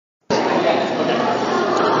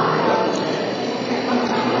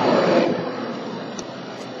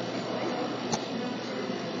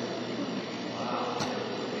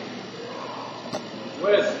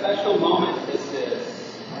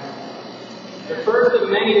The first of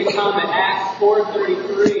many to come in Acts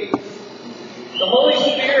 4:33. The Holy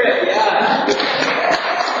Spirit, yeah. The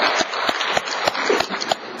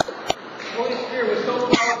Holy Spirit was so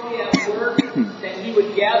powerfully at work that He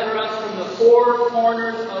would gather us from the four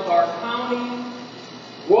corners of our county: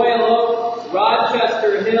 Royal Oak,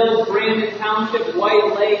 Rochester Hills, Brandon Township,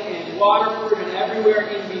 White Lake, and Waterford, and everywhere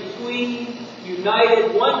in between,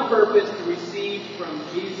 united one purpose: to receive from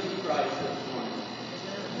Jesus Christ this morning.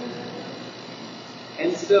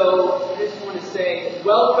 And so, I just want to say,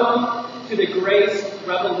 welcome to the Grace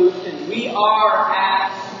Revolution. We are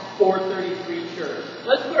at 433 Church.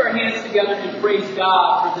 Let's put our hands together and praise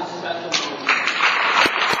God for this special moment.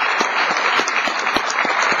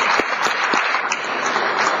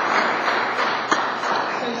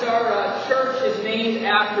 Since our church is named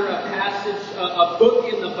after a passage, a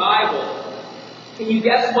book in the Bible, can you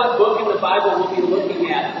guess what book in the Bible we'll be looking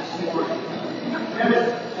at this morning?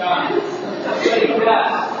 John. Somebody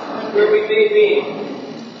guess where we may be.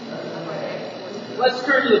 Let's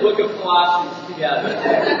turn to the book of Colossians together.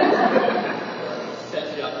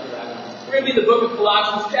 Set you up for that one. We're going to be in the book of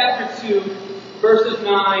Colossians, chapter 2, verses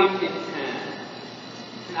 9 and 10.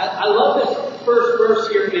 I love this first verse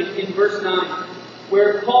here in verse 9,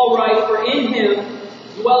 where Paul writes, "For in Him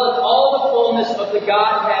dwelleth all the fullness of the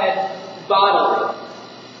Godhead bodily."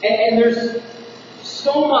 And there's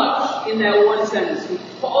so much in that one sentence.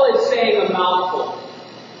 Paul is saying a mouthful.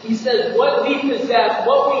 He says, what we possess,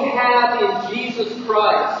 what we have in Jesus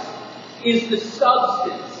Christ, is the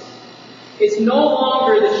substance. It's no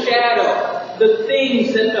longer the shadow, the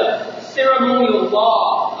things that the ceremonial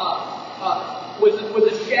law was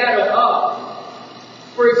a shadow of.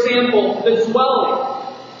 For example, the dwelling,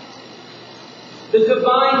 the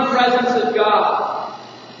divine presence of God,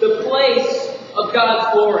 the place of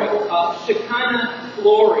God's glory, Shekinah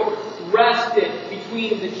glory, rested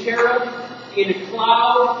between the cherub in a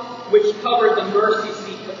cloud which covered the mercy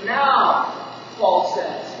seat. But now, Paul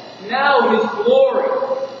says, now His glory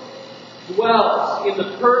dwells in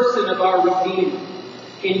the person of our Redeemer,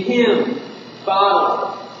 in Him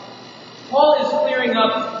bodily. Paul is clearing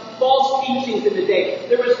up false teachings in the day.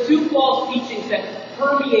 There was two false teachings that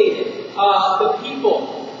permeated the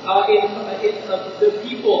people of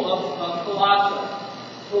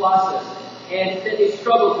Colossus, and that they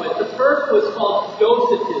struggled with. The first was called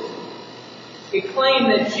Docetism. It claimed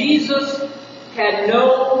that Jesus had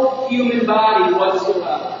no human body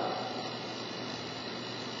whatsoever.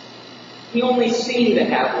 He only seemed to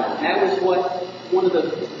have one. That was what one of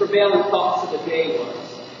the prevailing thoughts of the day was.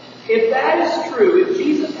 If that is true, if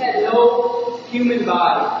Jesus had no human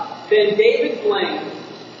body, then David Blaine,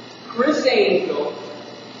 Chris Angel,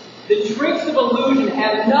 the tricks of illusion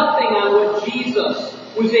had nothing on what Jesus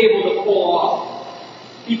was able to pull off.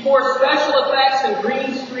 Before special effects and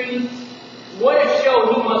green screens, what a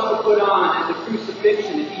show he must have put on at the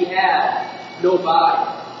crucifixion if he had no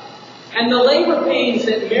body. And the labor pains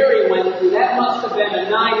that Mary went through, that must have been a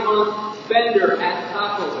 9-month bender at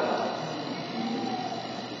Taco Bell.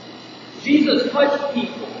 Jesus touched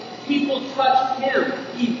people. People touched Him.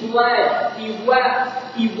 He bled. He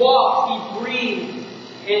wept. He walked. He breathed.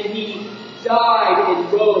 And He died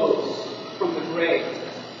and rose from the grave.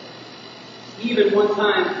 He even one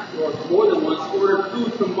time, or more than once, ordered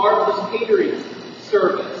food from Martha's catering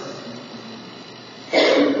service.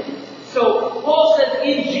 So Paul says,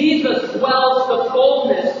 in Jesus dwells the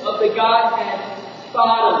fullness of the Godhead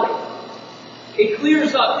bodily. It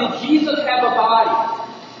clears up, did Jesus have a body?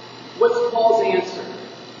 What's Paul's answer?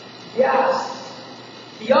 Yes.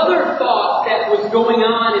 The other thought that was going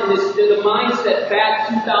on in the mindset back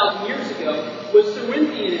 2,000 years ago was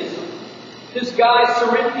Cerinthianism. This guy,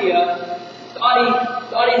 Cerinthia,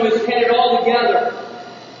 thought he was headed all together.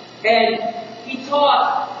 And he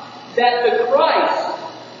taught that the Christ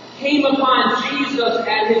came upon Jesus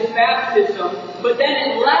at His baptism, but then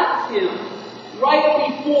it left Him right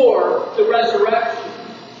before the resurrection.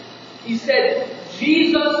 He said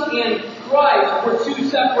Jesus and Christ were two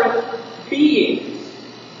separate beings.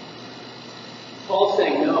 Paul's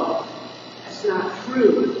saying, no, that's not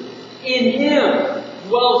true. In Him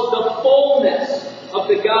dwells the fullness of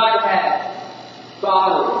the Godhead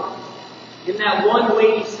bodily. In that one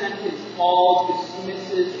weighty sentence, Paul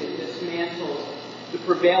dismisses and dismantles the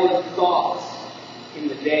prevailing thoughts in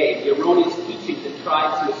the day, the erroneous teachings that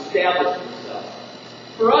try to establish themselves.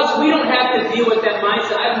 For us, we don't have to deal with that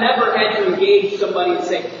mindset. I've never had to engage somebody and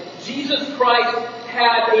say, Jesus Christ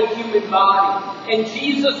had a human body, and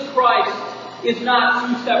Jesus Christ is not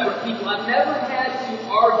two separate people. I've never had to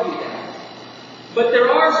argue that. But there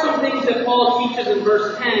are some things that Paul teaches in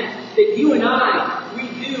verse 10 that you and I, we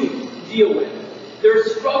do deal with. There are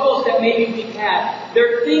struggles that maybe we've had.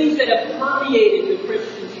 There are things that have permeated the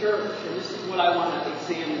Christian church. And this is what I want to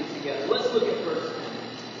examine together. Let's look at verse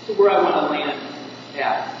 10. So where I want to land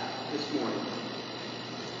at this morning.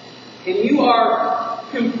 And you are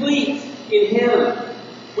complete in Him,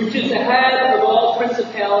 which is the head of all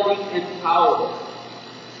principality and power.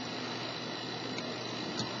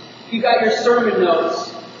 If you got your sermon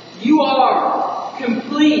notes, you are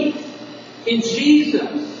complete in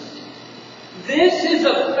Jesus. This is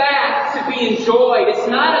a fact to be enjoyed. It's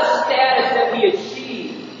not a status that we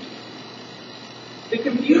achieve. The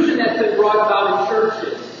confusion that's been brought about in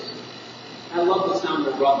churches. I love the sound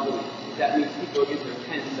of rumbling. That means people get their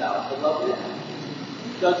pens out. I love that.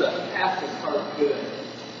 It does a pastor's heart good.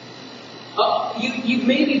 You've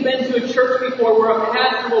maybe been to a church before where a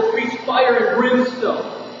pastor will preach fire and brimstone.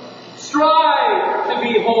 Strive to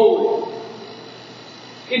be holy.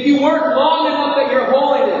 If you weren't long enough at your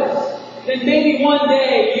holiness, then maybe one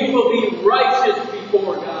day you will be righteous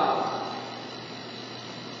before God.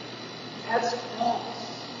 That's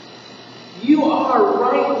false. You are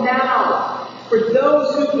right now. For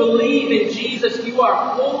those who believe in Jesus, you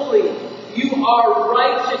are holy. You are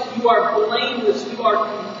righteous. You are blameless. You are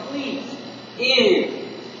complete in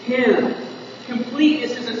Him.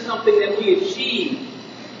 Completeness isn't something that we achieve.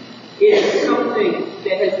 It is something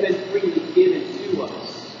that has been freely given to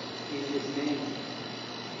us in His name.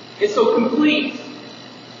 And so complete,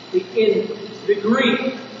 in the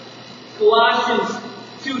Greek, Colossians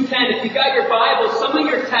 2:10, if you got your Bible, some of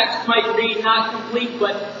your text might read not complete,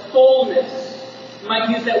 but fullness. You might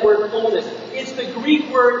use that word fullness. It's the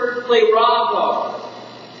Greek word plerabo.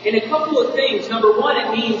 And a couple of things. Number one,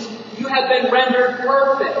 it means you have been rendered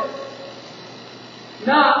perfect.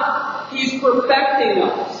 Not, He's perfecting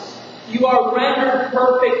us. You are rendered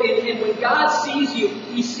perfect in Him. When God sees you,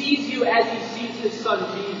 He sees you as He sees His Son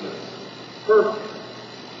Jesus. Perfect.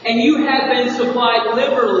 And you have been supplied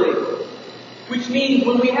liberally. Which means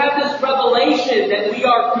when we have this revelation that we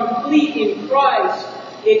are complete in Christ,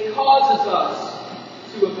 it causes us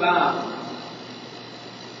to abound.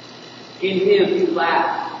 In Him you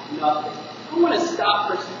lack nothing. I want to stop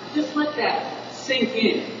for a second. Just let that sink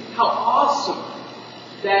in. How awesome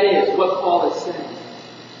that is, what Paul is saying.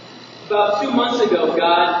 About 2 months ago,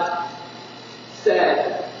 God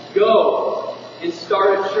said, go and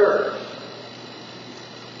start a church.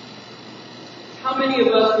 How many of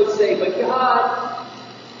us would say, but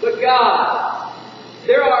God,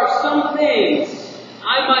 there are some things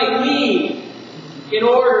I might need in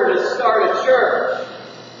order to start a church?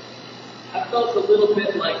 I felt a little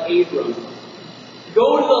bit like Abram.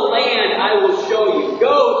 Go to the land I will show you.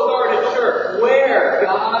 Go start a church. Where,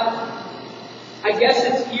 God? I guess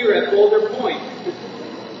it's here at Boulder Point.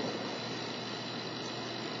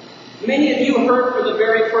 Many of you heard for the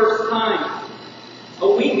very first time a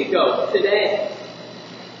week ago today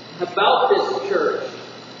about this church.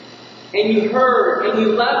 And you heard and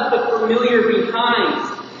you left the familiar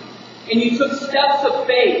behind. And you took steps of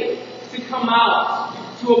faith to come out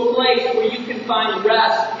to a place where you can find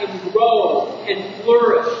rest and grow and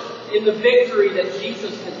flourish in the victory that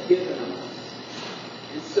Jesus has given us.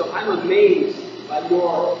 And so I'm amazed by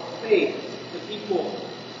your faith, the people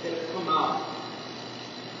that have come out.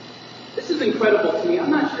 This is incredible to me.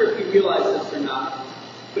 I'm not sure if you realize this or not,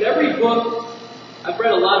 but every book, I've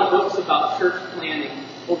read a lot of books about church planning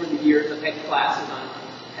over the years. I've had classes on it.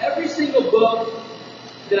 Every single book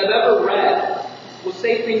that I've ever read will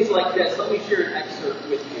say things like this. Let me share an excerpt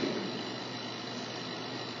with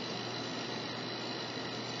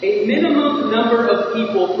you. A minimum number of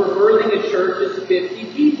people for birthing a church is 50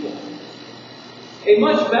 people. A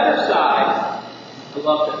much better size, I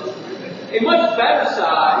love this, a much better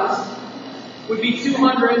size would be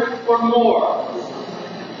 200 or more.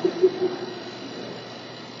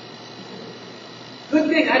 Good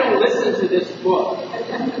thing I don't listen to this book.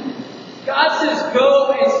 God says,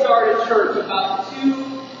 go and start a church about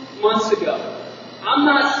 2 months ago. I'm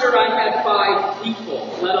not sure I had 5 people,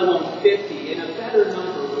 let alone 50, and a better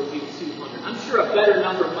number would be 200. I'm sure a better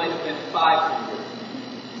number might have been 500.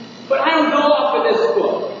 But I don't go off of this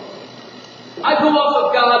book. I go off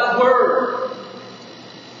of God's Word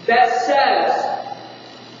that says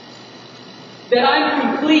that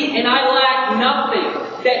I'm complete and I lack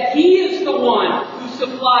nothing. That He is the one who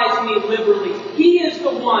supplies me liberally. He is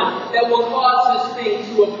the one that will cause this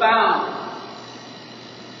thing to abound.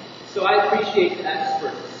 So I appreciate the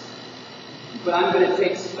experts. But I'm going to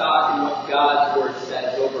take stock in what God's Word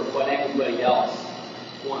says over what anybody else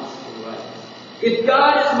wants to write. If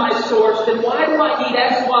God is my source, then why do I need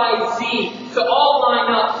X, Y, Z to all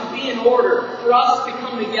line up to be in order for us to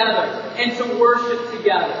come together and to worship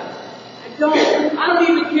together? I I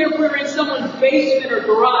don't even care if we're in someone's basement or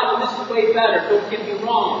garage, and this is way better, don't get me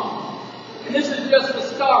wrong. And this is just the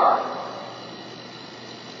start.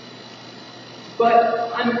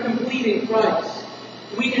 But I'm complete in Christ.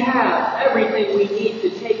 We have everything we need to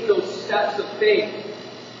take those steps of faith.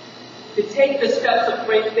 To take the steps of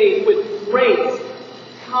great faith with great,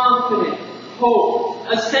 confident hope,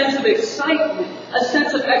 a sense of excitement, a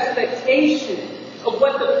sense of expectation of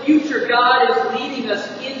what the future God is leading us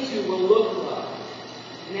into will look like.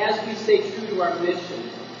 And as we stay true to our mission,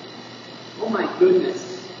 oh my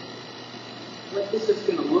goodness, what this is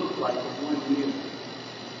going to look like in 1 year.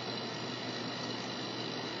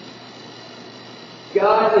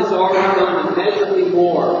 God has already done immeasurably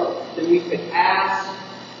more than we could ask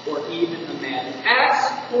or even imagine. Acts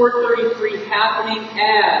 4:33 happening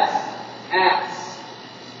as Acts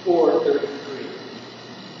 4:33.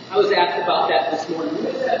 I was asked about that this morning.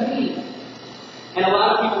 What does that mean? And a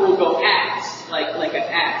lot of people will go axe, like an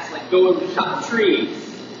axe, like go and chop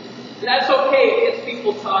trees. And that's okay, it gets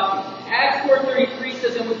people talking. Acts 4:33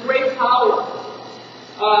 says, and with great power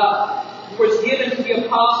was given to the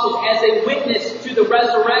apostles as a witness to the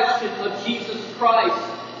resurrection of Jesus Christ,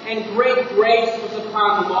 and great grace was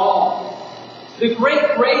upon them all. The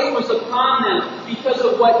great grace was upon them because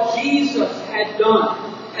of what Jesus had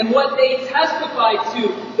done and what they testified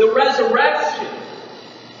to, the resurrection.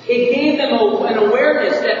 It gave them an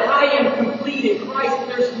awareness that I am complete in Christ.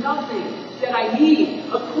 There's nothing that I need.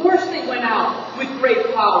 Of course they went out with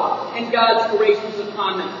great power and God's grace was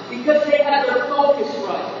upon them because they had their focus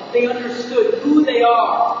right. They understood who they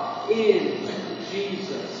are in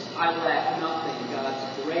Jesus. I lack nothing.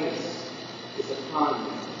 God's grace is upon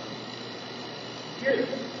me.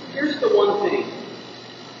 Here's the one thing.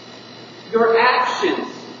 Your actions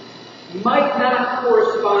might not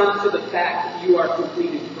correspond to the fact that you are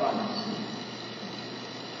complete in Christ.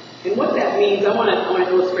 And what that means, I want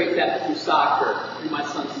to illustrate that through soccer, through my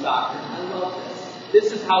son's soccer. I love this.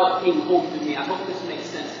 This is how it came home to me. I hope this makes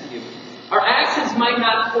sense to you. Our actions might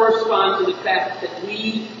not correspond to the fact that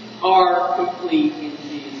we are complete in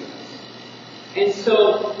Jesus. And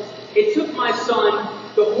so, it took my son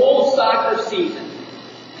the whole soccer season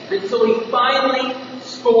until he finally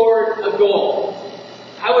scored a goal.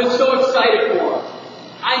 I was so excited for him.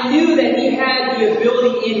 I knew that he had the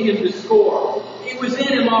ability in him to score. It was in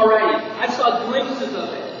him already. I saw glimpses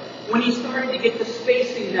of it. When he started to get the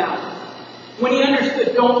spacing down. When he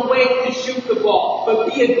understood, don't wait to shoot the ball,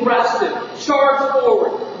 but be aggressive. Charge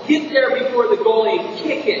forward. Get there before the goalie and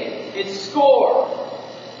kick it and score.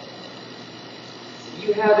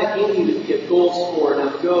 You have it in you to be a goal scorer.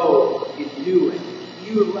 Now go and do it.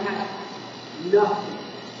 You lack nothing.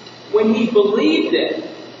 When he believed it,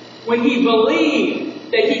 when he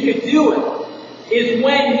believed that he could do it, is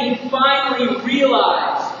when he finally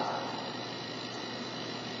realized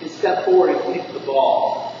and stepped forward and kicked the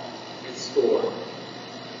ball and scored.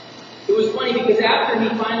 It was funny because after he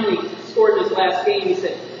finally scored his last game, he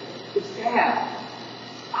said, Dad,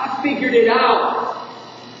 I figured it out.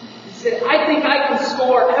 He said, I think I can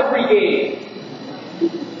score every game.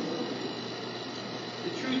 The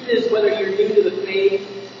truth is, whether you're new to the faith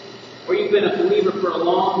or you've been a believer for a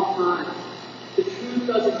long time, the truth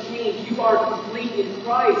doesn't change. You are complete in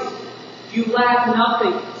Christ. You lack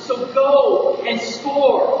nothing. So go and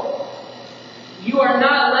score. You are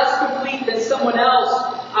not less complete than someone else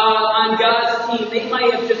on God's team. They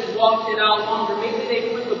might have just walked it out longer. Maybe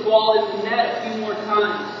they put the ball in the net a few more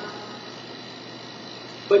times.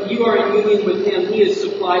 But you are in union with Him. He has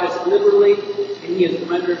supplied us liberally, and He has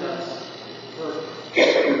rendered us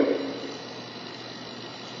perfect.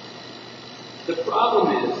 The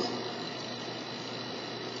problem is,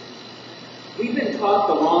 we've been taught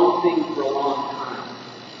the wrong thing for a long time.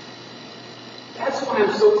 That's why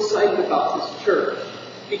I'm so excited about this church.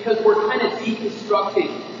 Because we're kind of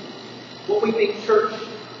deconstructing what we think church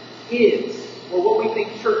is, or what we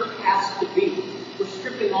think church has to be. We're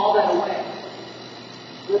stripping all that away.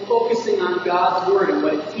 We're focusing on God's Word and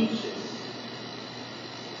what it teaches.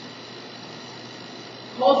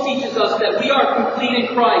 Paul teaches us that we are complete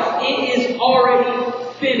in Christ. It is already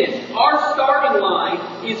finished. Our starting line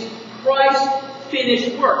is Christ's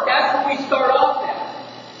finished work. That's what we start off at.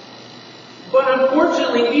 But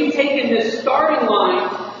unfortunately, we've taken this starting line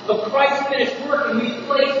of Christ's finished work and we've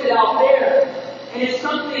placed it out there. And it's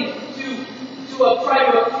something to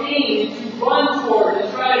try to obtain and to run toward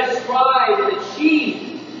and try to strive and achieve.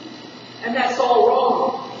 And that's all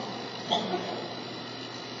wrong.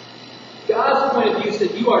 God's point of view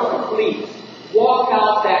says you are complete. Walk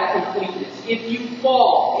out that completeness. If you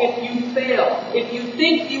fall, if you fail, if you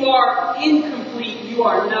think you are incomplete, you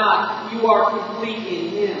are not. You are complete in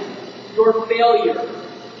Him. Your failure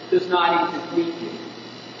does not incomplete you.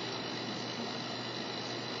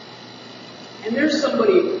 And there's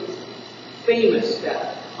somebody famous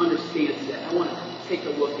that understands that. I want to take a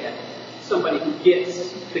look at somebody who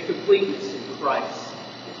gets the completeness in Christ.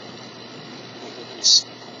 It's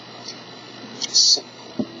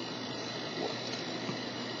simple work.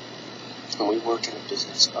 And we work in a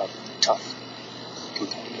business of tough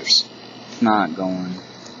competitors. It's not going.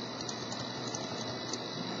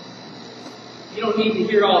 You don't need to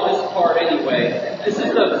hear all this part anyway. This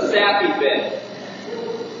is the sappy bit.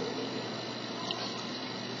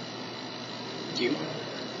 You.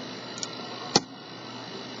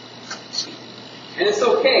 And it's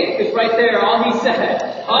okay, because right there, all he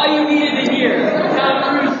said, all you needed to hear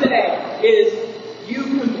Tom Cruise say is, you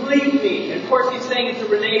complete me. And of course he's saying it to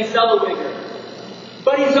Renee Zellweger.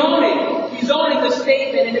 But he's owning the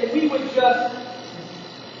statement, and if we would just,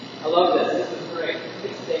 I love this, this is great.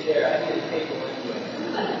 Please stay there, I need a table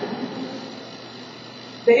anyway.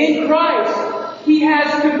 That in Christ, He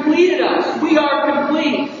has completed us. We are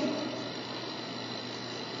complete.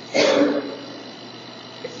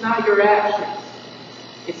 It's not your actions.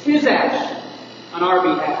 It's His action on our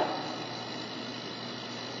behalf.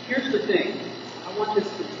 Here's the thing. I want this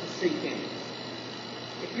to sink in.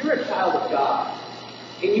 If you're a child of God,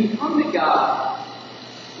 and you come to God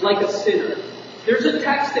like a sinner, there's a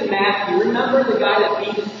text in Matthew. Remember the guy that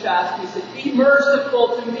beat his chest? He said, be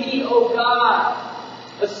merciful to me, O God,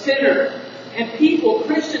 a sinner. And people,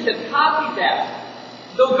 Christians, have copied that.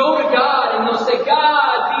 They'll go to God and they'll say,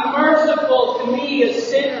 God, be merciful to me, a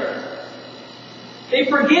sinner. They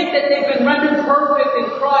forget that they've been rendered perfect in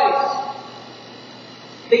Christ.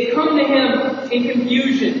 They come to Him in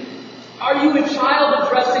confusion. Are you a child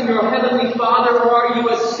addressing your Heavenly Father, or are you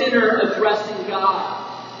a sinner addressing God?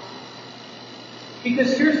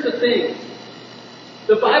 Because here's the thing.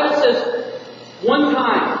 The Bible says, one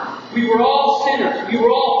time, we were all sinners. We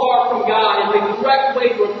were all far from God. And the correct way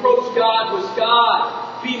to approach God was,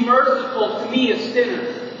 God, be merciful to me, a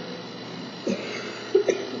sinner.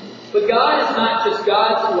 But God is not just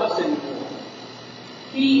God to us anymore.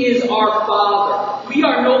 He is our Father. We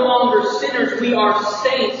are no longer sinners. We are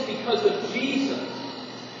saints because of Jesus.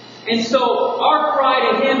 And so our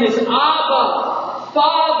cry to Him is, Abba,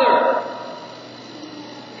 Father.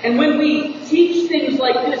 And when we teach things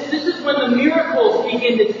like this, this is when the miracles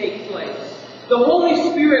begin to take place. The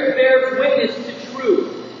Holy Spirit bears witness to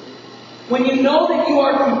truth. When you know that you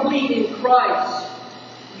are complete in Christ,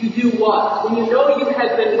 you do what? When you know you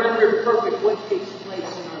have been rendered perfect, what takes place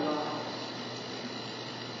in our lives?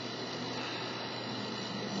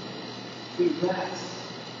 We rest.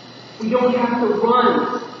 We don't have to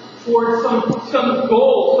run towards some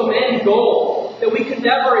goal, some end goal that we could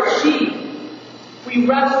never achieve. We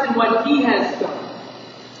rest in what He has done.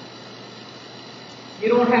 You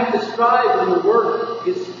don't have to strive when the work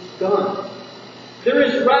is done. There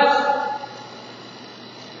is rest.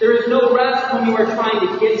 There is no rest when you are trying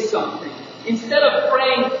to get something. Instead of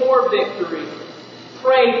praying for victory,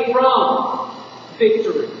 pray from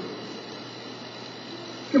victory.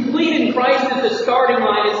 Complete in Christ is the starting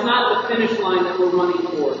line. It's not the finish line that we're running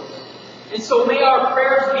towards. And so may our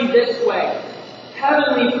prayers be this way.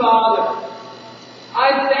 Heavenly Father,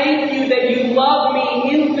 I thank You that You love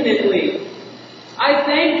me infinitely. I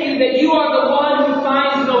thank You that You are the one who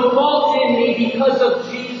finds no fault in me because of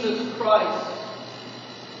Jesus Christ.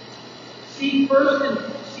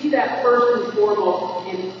 See that first and foremost,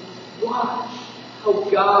 and watch how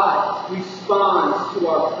God responds to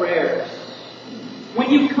our prayers. When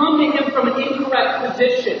you come to Him from an incorrect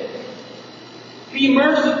position, be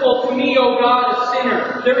merciful to me, O God, a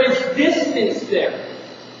sinner. There is distance there.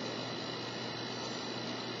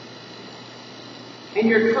 And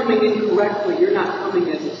you're coming incorrectly. You're not coming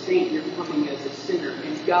as a saint. You're coming as a sinner.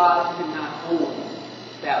 And God cannot own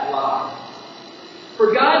that lie.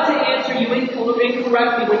 For God to answer you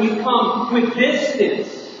incorrectly when you come with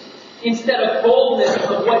distance instead of boldness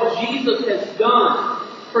of what Jesus has done,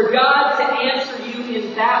 for God to answer you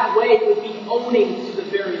in that way would be owning to the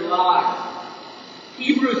very lie.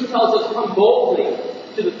 Hebrews tells us, come boldly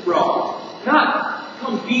to the throne. Not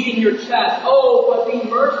come beating your chest. Oh, but be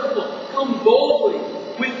merciful. Come boldly,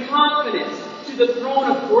 with confidence, to the throne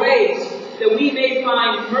of grace, that we may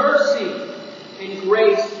find mercy and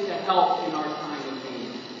grace to help in our time of need.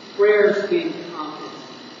 Prayers being confidence.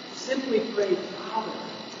 Simply pray, Father.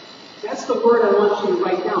 That's the word I want you to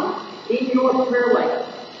write down. In your prayer life,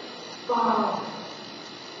 Father.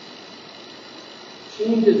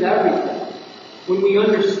 Changes everything when we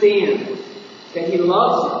understand that He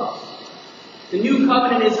loves us. The new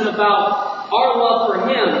covenant isn't about our love for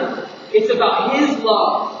Him. It's about His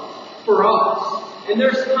love for us. And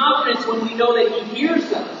there's confidence when we know that He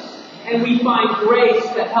hears us and we find grace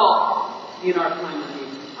to help in our time of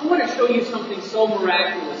need. I want to show you something so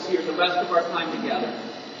miraculous here the rest of our time together.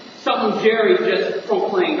 Something Jerry just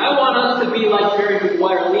proclaimed. I want us to be like Jerry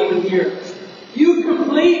McGuire leaving here. You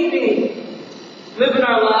complete me. Living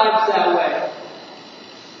our lives that way.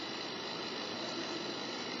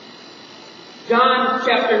 John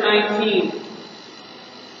chapter 19.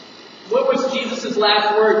 What was Jesus'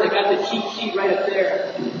 last words? I got the cheat sheet right up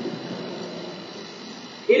there.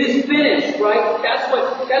 It is finished, right?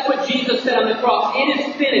 That's what Jesus said on the cross. It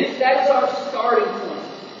is finished. That is our starting point.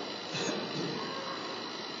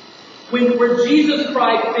 Where Jesus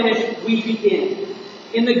cried, finished, we begin.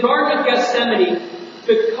 In the Garden of Gethsemane,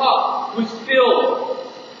 the cup was filled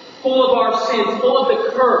full of our sins, full of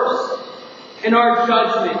the curse and our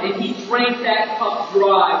judgment. And He drank that cup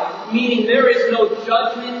dry, meaning there is no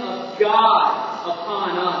judgment of God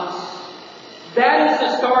upon us. That is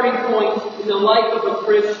the starting point in the life of a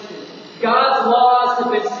Christian. God's laws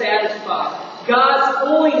have been satisfied. God's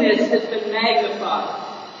holiness has been magnified.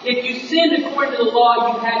 If you sinned according to the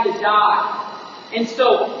law, you had to die. And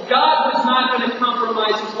so, God was not going to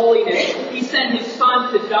compromise His holiness. He sent His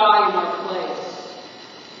Son to die in our place.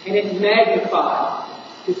 And it magnified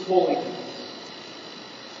His holiness.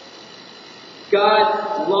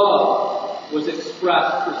 God's love was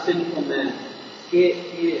expressed for sinful men. It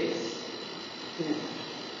is finished.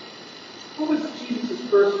 What was Jesus'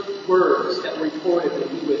 first words that were recorded when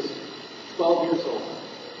He was 12 years old?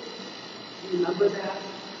 Do you remember that?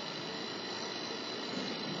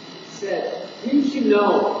 He said, Didn't you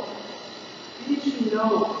know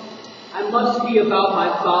I must be about my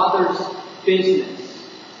Father's business?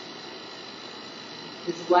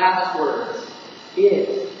 His last words,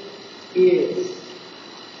 it is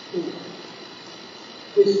finished.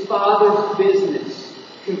 His Father's business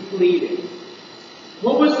completed.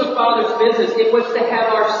 What was the Father's business? It was to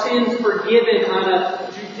have our sins forgiven on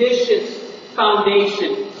a judicious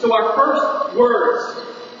foundation. So our first words,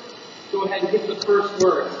 go ahead and get the first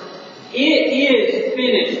words. It is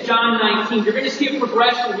finished. John 19. You're going to see a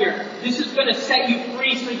progression here. This is going to set you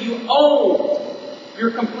free so you own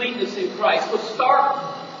your completeness in Christ. So start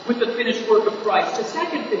with the finished work of Christ. The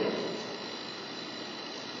second thing.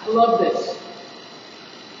 I love this.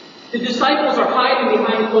 The disciples are hiding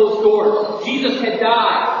behind closed doors. Jesus had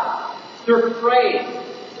died. They're afraid.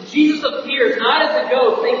 Jesus appears, not as a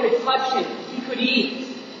ghost. They could touch Him. He could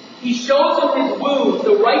eat. He shows them His wounds,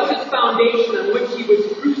 the righteous foundation on which He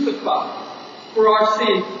was crucified for our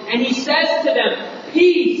sin. And He says to them,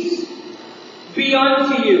 peace be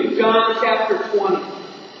unto you. John chapter 20.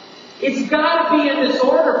 It's got to be in this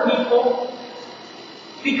order, people.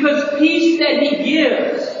 Because peace that He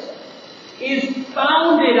gives is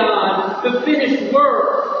founded on the finished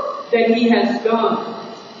work that He has done.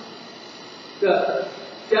 The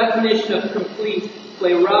definition of complete,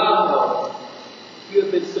 plerao, you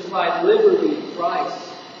have been supplied liberally in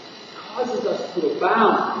Christ, causes us to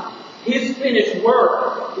abound. His finished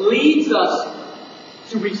work leads us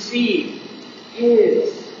to receive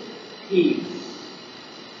His peace.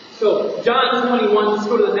 So, John 21, let's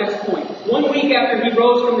go to the next point. 1 week after He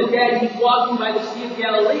rose from the dead, He's walking by the Sea of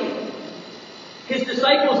Galilee. His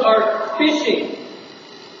disciples are fishing.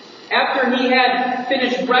 After He had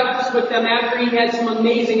finished breakfast with them, after He had some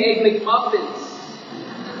amazing Egg McMuffins.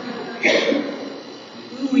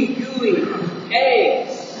 Ooey gooey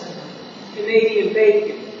eggs, Canadian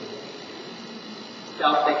bacon.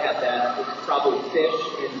 Doubt they have that. It's probably fish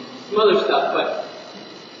and some other stuff, but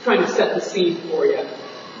I'm trying to set the scene for you.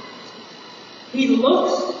 He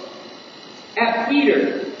looks at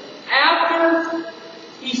Peter after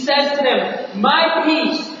He says to them, my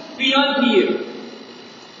peace be unto you.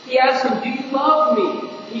 He asks him, do you love me,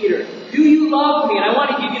 Peter? Do you love me? And I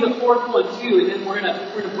want to give you the fourth one too, and then we're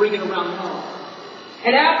going to bring it around home.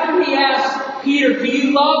 And after He asks Peter, do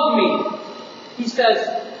you love me? He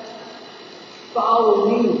says, follow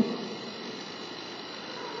me.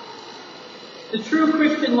 The true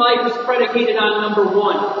Christian life is predicated on number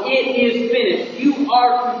one. It is finished. You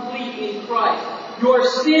are complete in Christ. Your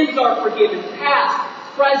sins are forgiven,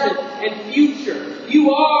 past, present, and future.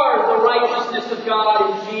 You are the righteousness of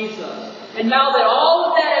God in Jesus. And now that all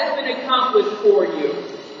of that has been accomplished for you,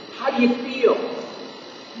 how do you feel?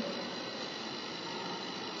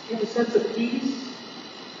 You have a sense of peace?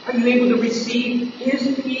 Are you able to receive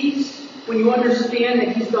His peace when you understand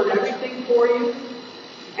that He's done everything for you?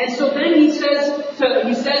 And so then He says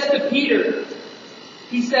to Peter,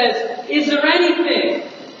 He says, is there anything,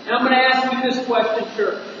 and I'm going to ask you this question,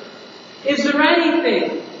 church, is there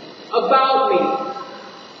anything about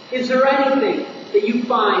me, is there anything that you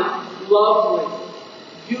find lovely?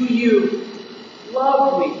 Do you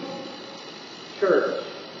love me, church?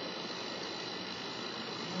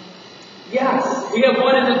 Yes, we have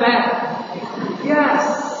one in the back.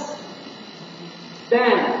 Yes.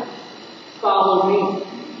 Then, follow me.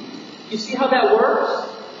 You see how that works?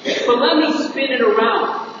 But let me spin it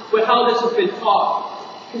around with how this has been taught.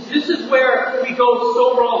 Because this is where we go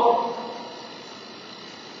so wrong.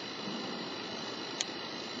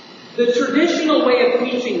 The traditional way of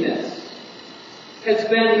teaching this has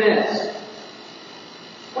been this.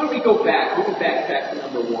 Why don't we go back? We'll go back to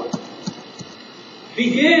number 1.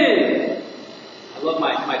 Begin. I love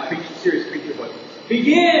my serious preacher voice.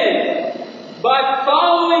 Begin by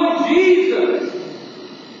following Jesus.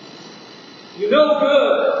 You no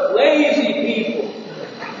good, lazy people.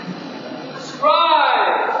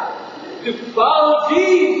 Strive to follow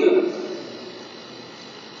Jesus.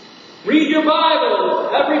 Read your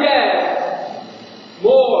Bible every day.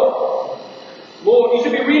 More. You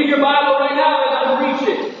should be reading your Bible right now as I'm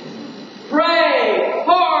preaching. Pray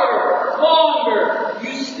harder, longer.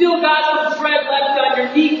 You still got some shred left on your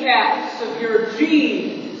kneecaps of your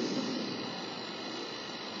jeans.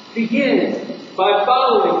 Begin by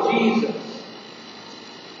following Jesus.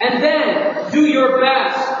 And then do your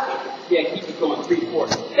best. Yeah, keep it going, 3/4.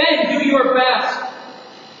 Then do your best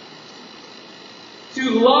to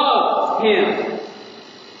love Him.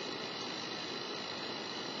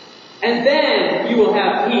 And then you will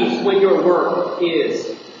have peace when your work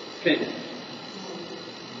is finished.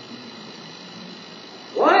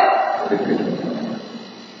 What?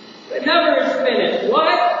 It never is finished.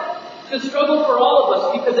 What? It's a struggle for all of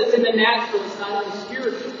us because it's in the natural, it's not in the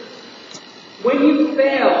spiritual. When you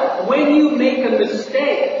fail, when you make a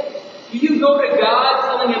mistake, do you go to God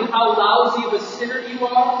telling Him how lousy of a sinner you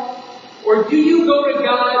are? Or do you go to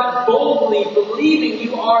God boldly, believing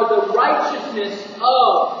you are the righteousness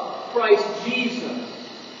of Christ Jesus?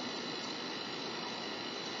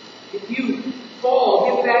 If you fall,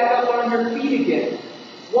 get back up on your feet again.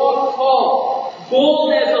 Walk tall,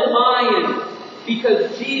 bold as a lion,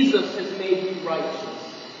 because Jesus has made you righteous.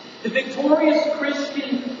 The victorious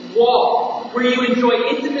Christian walk, where you enjoy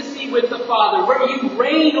intimacy with the Father, where you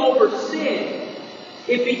reign over sin,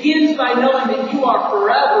 it begins by knowing that you are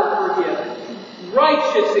forever forgiven,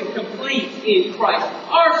 righteous and complete in Christ.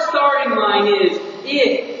 Our starting line is,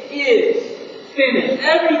 it is finished.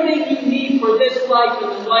 Everything you need for this life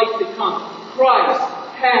and the life to come, Christ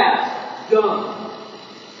has done.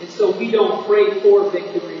 And so we don't pray for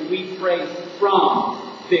victory, we pray from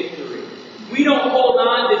victory. We don't hold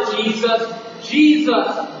on to Jesus. Jesus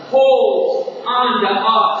holds on to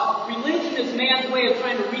us. Religion is man's way of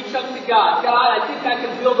trying to reach up to God. God, I think I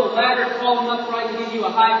can build a ladder tall enough where I can give you a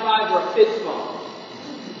high five or a fist bump.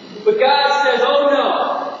 But God says, oh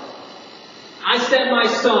no. I sent my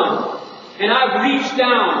Son, and I've reached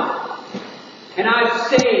down, and I've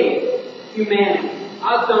saved humanity.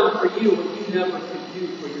 I've done for you what you never could do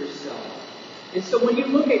for yourself. And so when you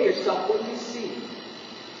look at yourself, what do you see?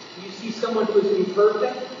 Do you see someone who is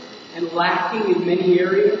imperfect and lacking in many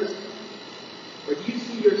areas? Or do you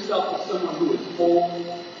see yourself as someone who is whole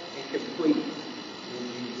and complete in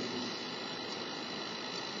Jesus?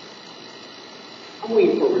 I'm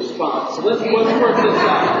waiting for a response. So let's work this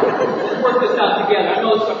out. Let's work this out together. I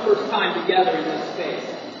know it's our first time together in this space.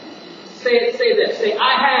 Say this. Say,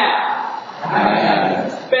 I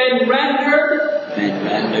have been rendered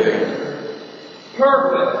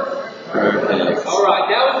perfect. All right,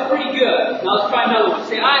 that was pretty good. Now let's try another one.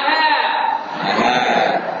 Say, I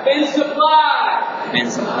have been supplied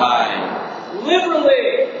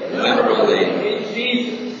liberally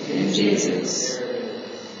in Jesus.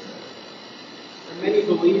 There are many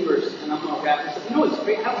believers, and I'm going to wrap this up. You know what's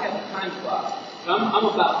great? I don't have a time clock, but I'm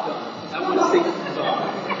about done. I want to sing some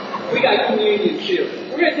songs. We got communion too.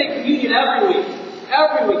 We're going to take communion every week.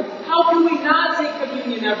 Every week. How can we not take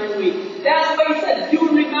communion every week? That's why He said, do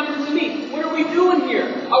in remembrance of me. What are we doing here?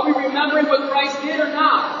 Are we remembering what Christ did or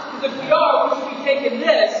not? Because if we are, we should be taking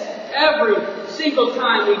this every single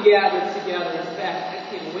time we gather together. In fact,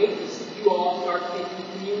 I can't wait to see you all start taking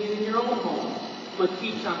communion in your own home. I'm going to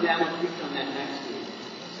teach on that. I'm going to preach on that next week.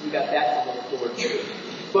 So we got that to look forward to.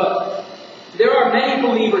 But there are many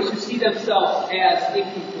believers who see themselves as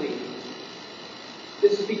incomplete.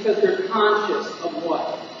 This is because they're conscious of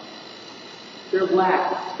what? Their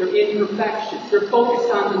lack, their imperfections. They're focused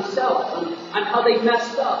on themselves, on how they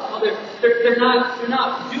messed up, how they're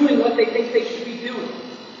not doing what they think they should be doing.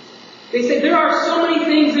 They say, there are so many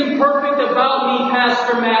things imperfect about me,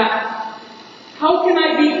 Pastor Matt. How can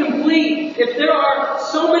I be complete if there are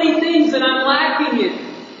so many things that I'm lacking in?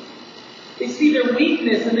 They see their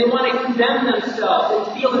weakness and they want to condemn themselves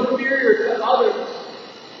and feel inferior to others.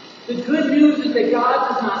 The good news is that God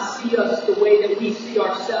does not see us the way that we see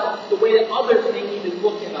ourselves, the way that others may even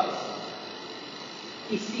look at us.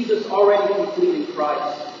 He sees us already complete in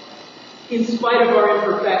Christ. In spite of our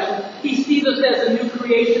imperfections, He sees us as the new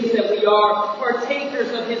creations that we are,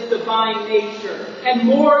 partakers of His divine nature, and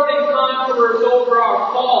more than conquerors over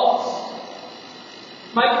our faults.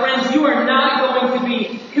 My friends, you are not going to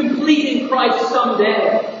be complete in Christ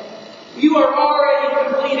someday. You are already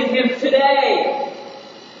complete in Him today.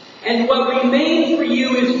 And what remains for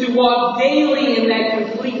you is to walk daily in that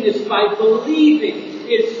completeness by believing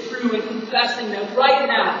it's true and confessing that right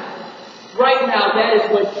now, that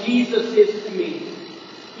is what Jesus is to me.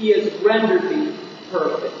 He has rendered me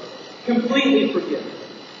perfect, completely forgiven,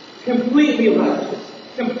 completely righteous,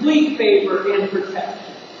 complete favor and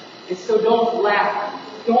protection. And so don't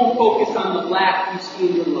focus on the lack you see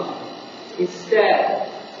in your life. Instead,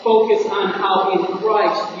 focus on how in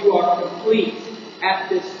Christ you are complete at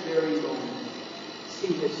this very moment.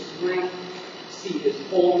 See His strength, see His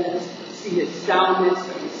wholeness, see His soundness,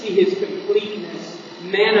 see His completeness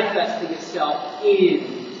manifesting itself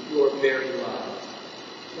in your very life.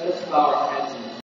 Let us bow our heads.